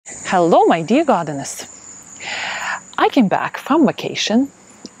Hello, my dear gardeners. I came back from vacation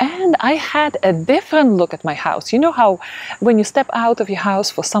and I had a different look at my house. You know how when you step out of your house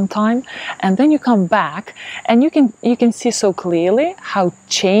for some time and then you come back and you can see so clearly how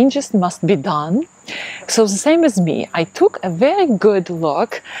changes must be done. So the same as me, I took a very good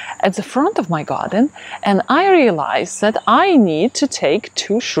look at the front of my garden and I realized that I need to take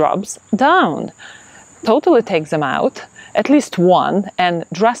 2 shrubs down. Totally take them out, at least one, and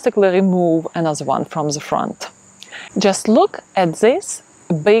drastically remove another one from the front. Just look at this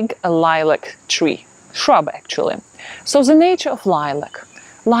big lilac tree, shrub actually. So the nature of lilac.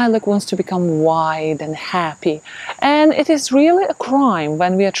 Lilac wants to become wide and happy, and it is really a crime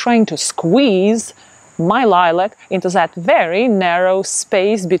when we are trying to squeeze my lilac into that very narrow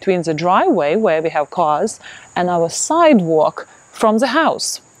space between the driveway where we have cars and our sidewalk from the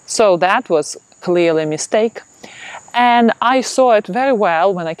house. So that was clearly a mistake, and I saw it very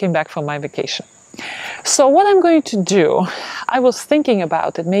well when I came back from my vacation. So what I'm going to do, I was thinking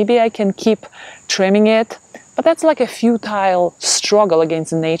about it, maybe I can keep trimming it, but that's like a futile struggle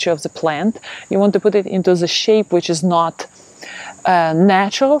against the nature of the plant. You want to put it into the shape which is not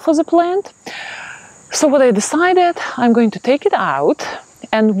natural for the plant. So what I decided, I'm going to take it out.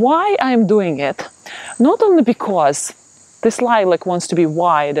 And why I'm doing it, not only because this lilac wants to be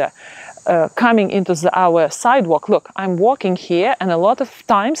wider, coming into our sidewalk. Look, I'm walking here and a lot of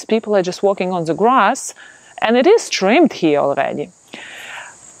times people are just walking on the grass and it is trimmed here already.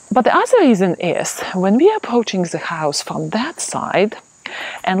 But the other reason is when we are approaching the house from that side,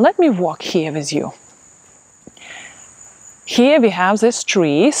 and let me walk here with you. Here we have this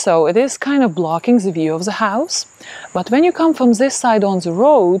tree, so it is kind of blocking the view of the house. But when you come from this side on the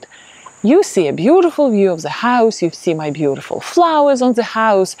road, you see a beautiful view of the house, you see my beautiful flowers on the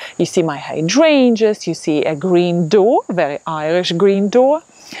house, you see my hydrangeas, you see a green door, very Irish green door,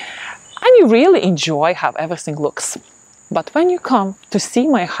 and you really enjoy how everything looks. But when you come to see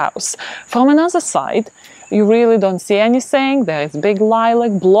my house from another side, you really don't see anything. There is big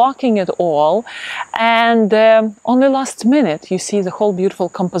lilac blocking it all, and only last minute you see the whole beautiful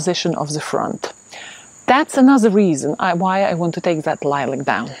composition of the front. That's another reason why I want to take that lilac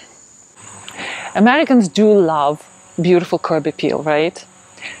down. Americans do love beautiful curb appeal, right?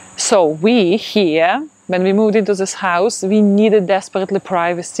 So we here, when we moved into this house, we needed desperately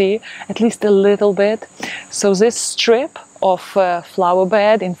privacy, at least a little bit. So this strip of flower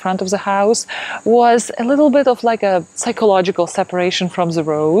bed in front of the house was a little bit of like a psychological separation from the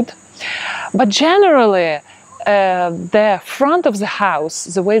road. But generally, the front of the house,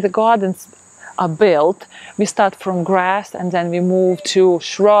 the way the gardens are built, we start from grass and then we move to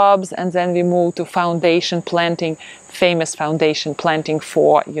shrubs and then we move to foundation planting, famous foundation planting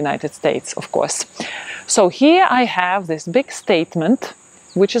for United States, of course. So here I have this big statement,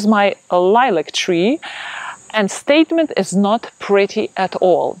 which is my lilac tree, and statement is not pretty at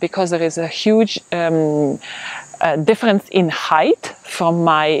all because there is a huge difference in height from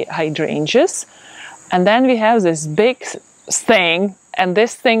my hydrangeas. And then we have this big thing, and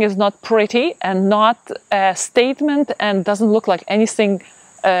this thing is not pretty and not a statement and doesn't look like anything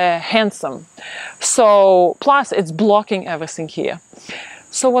handsome. So plus it's blocking everything here.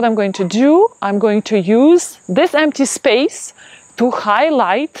 So what I'm going to do, I'm going to use this empty space to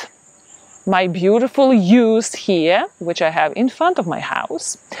highlight my beautiful yews here, which I have in front of my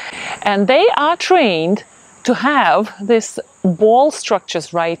house. And they are trained to have this ball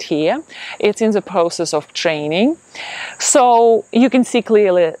structures right here. It's in the process of training. So you can see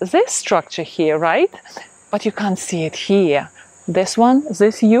clearly this structure here, right? But you can't see it here. This one,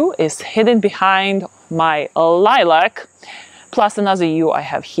 this yew is hidden behind my lilac, plus another yew I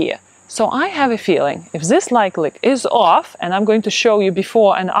have here. So I have a feeling if this lilac is off, and I'm going to show you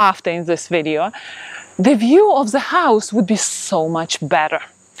before and after in this video, the view of the house would be so much better.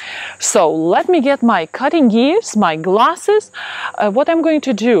 So let me get my cutting gears, my glasses. What I'm going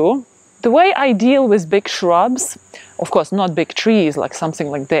to do, the way I deal with big shrubs, of course not big trees like something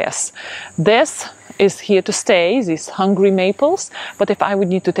like this. This is here to stay, these hungry maples, but if I would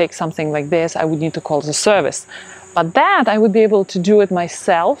need to take something like this, I would need to call the service. But that I would be able to do it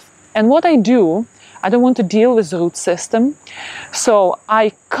myself. And what I do, I don't want to deal with the root system, so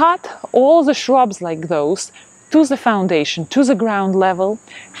I cut all the shrubs like those to the foundation, to the ground level,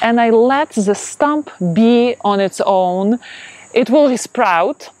 and I let the stump be on its own. It will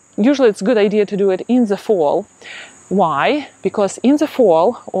resprout. Usually it's a good idea to do it in the fall. Why? Because in the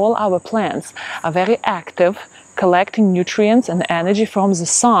fall, all our plants are very active, collecting nutrients and energy from the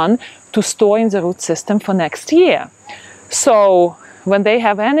sun to store in the root system for next year. So when they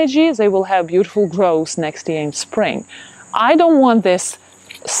have energy, they will have beautiful growth next year in spring. I don't want this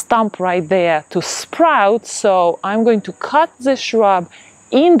stump right there to sprout, so I'm going to cut this shrub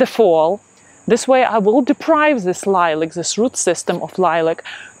in the fall. This way I will deprive this lilac, this root system of lilac,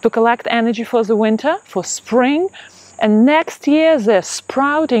 to collect energy for the winter, for spring, and next year the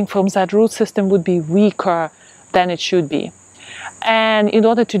sprouting from that root system would be weaker than it should be. And in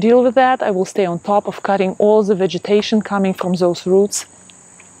order to deal with that, I will stay on top of cutting all the vegetation coming from those roots.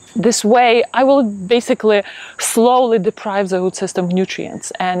 This way, I will basically slowly deprive the root system of nutrients,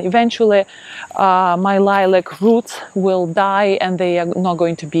 and eventually my lilac roots will die and they are not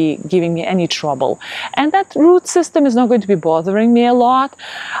going to be giving me any trouble. And that root system is not going to be bothering me a lot.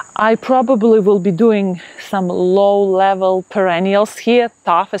 I probably will be doing some low-level perennials here,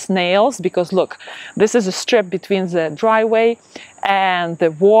 tough as nails, because look, this is a strip between the driveway and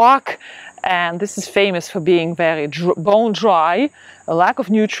the walk, and this is famous for being very bone dry, a lack of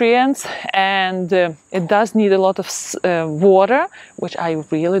nutrients, and it does need a lot of water, which I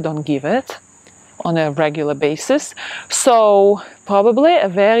really don't give it on a regular basis. So probably a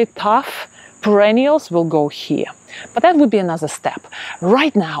very tough perennials will go here. But that would be another step.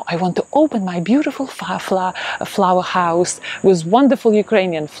 Right now, I want to open my beautiful flower house with wonderful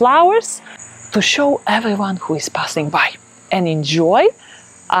Ukrainian flowers to show everyone who is passing by and enjoy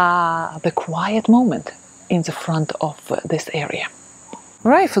the quiet moment in the front of this area.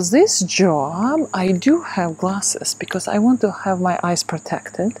 Right, for this job I do have glasses because I want to have my eyes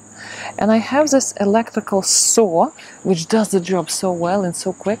protected, and I have this electrical saw which does the job so well and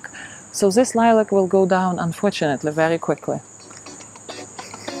so quick, so this lilac will go down unfortunately very quickly.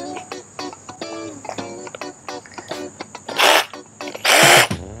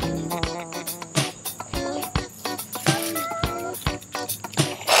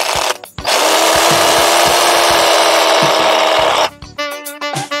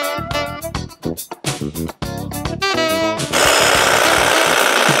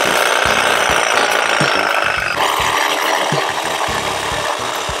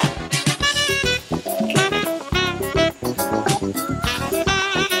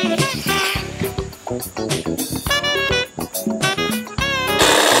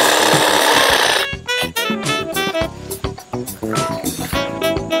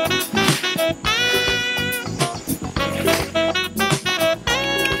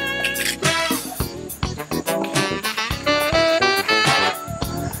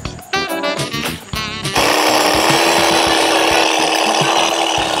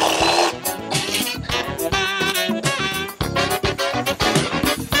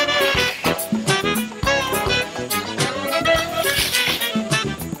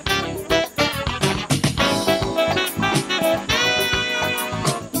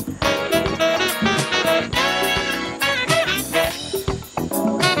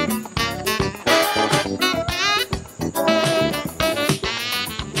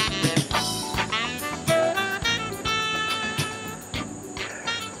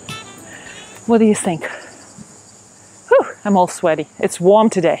 What do you think? Whew, I'm all sweaty. It's warm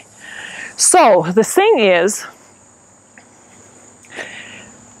today. So the thing is,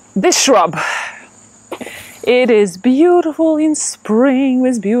 this shrub, it is beautiful in spring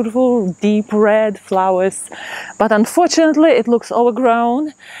with beautiful deep red flowers, but unfortunately it looks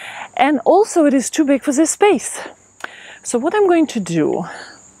overgrown, and also it is too big for this space. So what I'm going to do,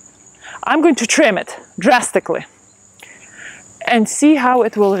 I'm going to trim it drastically and see how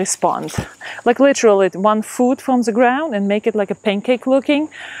it will respond. Like literally 1 foot from the ground and make it like a pancake looking.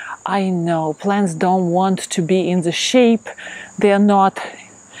 I know plants don't want to be in the shape they are not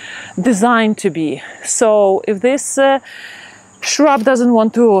designed to be. So if this shrub doesn't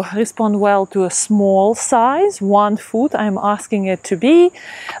want to respond well to a small size, 1 foot I'm asking it to be,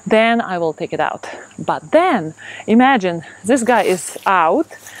 then I will take it out. But then imagine this guy is out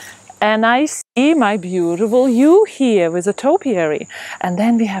and I see my beautiful yew here with a topiary, and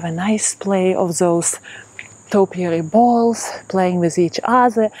then we have a nice play of those topiary balls playing with each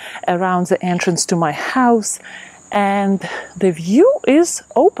other around the entrance to my house, and the view is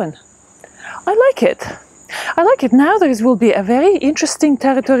open. I like it. I like it. Now there will be a very interesting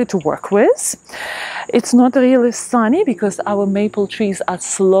territory to work with. It's not really sunny because our maple trees are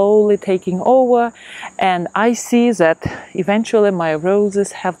slowly taking over, and I see that eventually my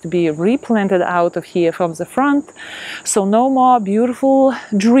roses have to be replanted out of here from the front. So no more beautiful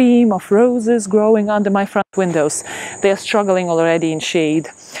dream of roses growing under my front windows. They're struggling already in shade.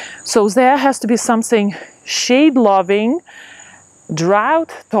 So there has to be something shade-loving,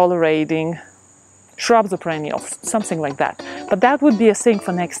 drought-tolerating, shrubs or perennials, something like that. But that would be a thing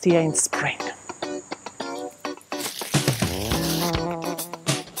for next year in spring.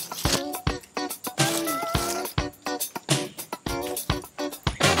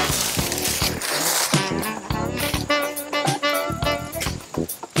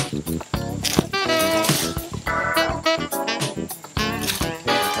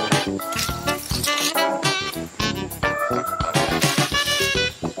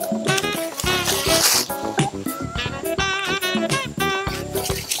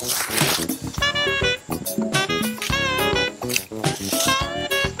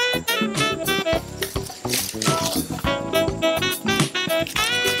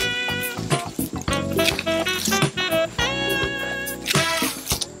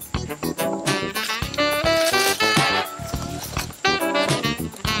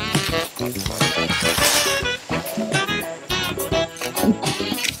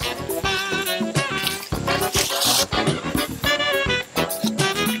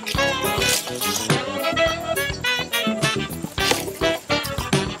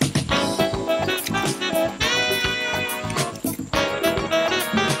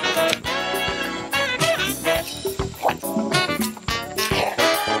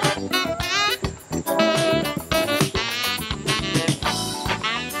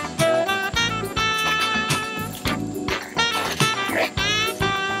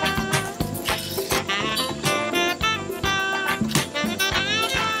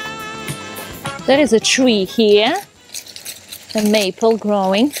 There is a tree here, a maple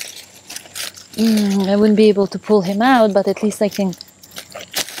growing. I wouldn't be able to pull him out, but at least I can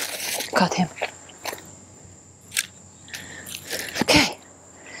cut him. Okay,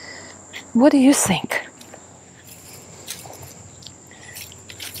 what do you think?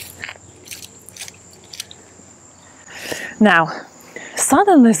 Now,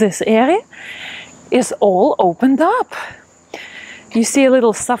 suddenly this area is all opened up. You see a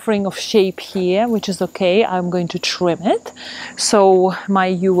little suffering of shape here, which is okay. I'm going to trim it. So my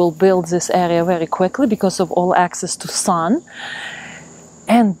ewe will build this area very quickly because of all access to sun.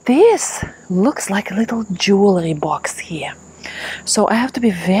 And this looks like a little jewelry box here. So I have to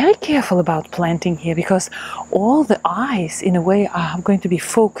be very careful about planting here because all the eyes, in a way, are going to be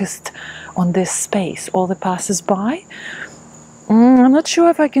focused on this space, all the passers-by. I'm not sure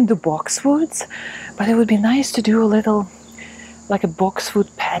if I can do boxwoods, but it would be nice to do a little, like a boxwood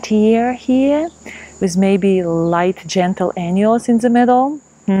patier here, with maybe light, gentle annuals in the middle.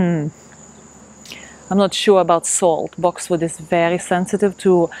 I'm not sure about salt. Boxwood is very sensitive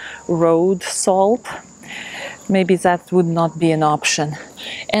to road salt. Maybe that would not be an option.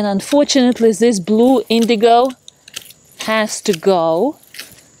 And unfortunately, this blue indigo has to go.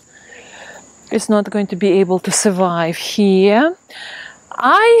 It's not going to be able to survive here.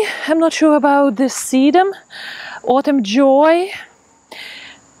 I am not sure about this sedum, autumn joy.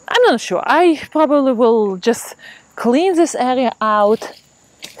 I'm not sure. I probably will just clean this area out,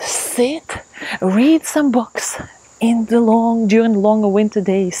 sit, read some books during the longer winter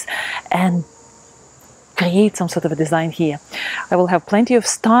days, and create some sort of a design here. I will have plenty of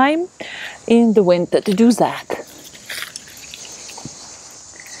time in the winter to do that.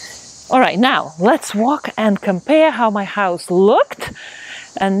 All right, now let's walk and compare how my house looked.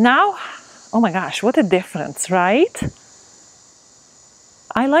 And now, oh my gosh, what a difference, right?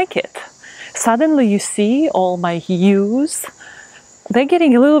 I like it. Suddenly you see all my ewes, they're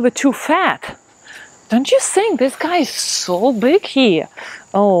getting a little bit too fat. Don't you think this guy is so big here?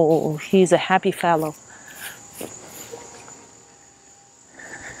 Oh, he's a happy fellow.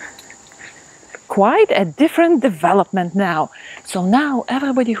 Quite a different development now. So now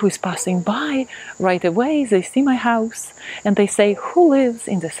everybody who is passing by right away, they see my house and they say, who lives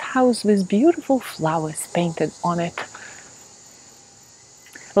in this house with beautiful flowers painted on it?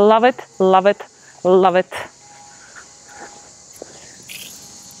 Love it, love it, love it.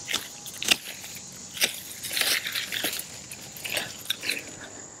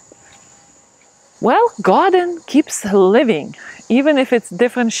 Well, garden keeps living, even if it's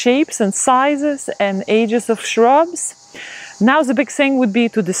different shapes and sizes and ages of shrubs. Now the big thing would be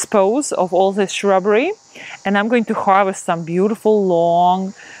to dispose of all this shrubbery, and I'm going to harvest some beautiful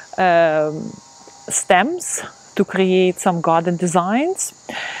long stems to create some garden designs.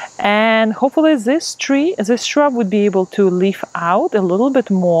 And hopefully this shrub would be able to leaf out a little bit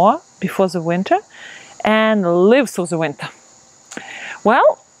more before the winter and live through the winter.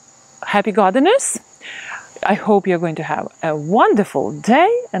 Well, happy gardeners. I hope you're going to have a wonderful day,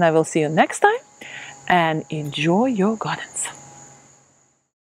 and I will see you next time, and enjoy your gardens.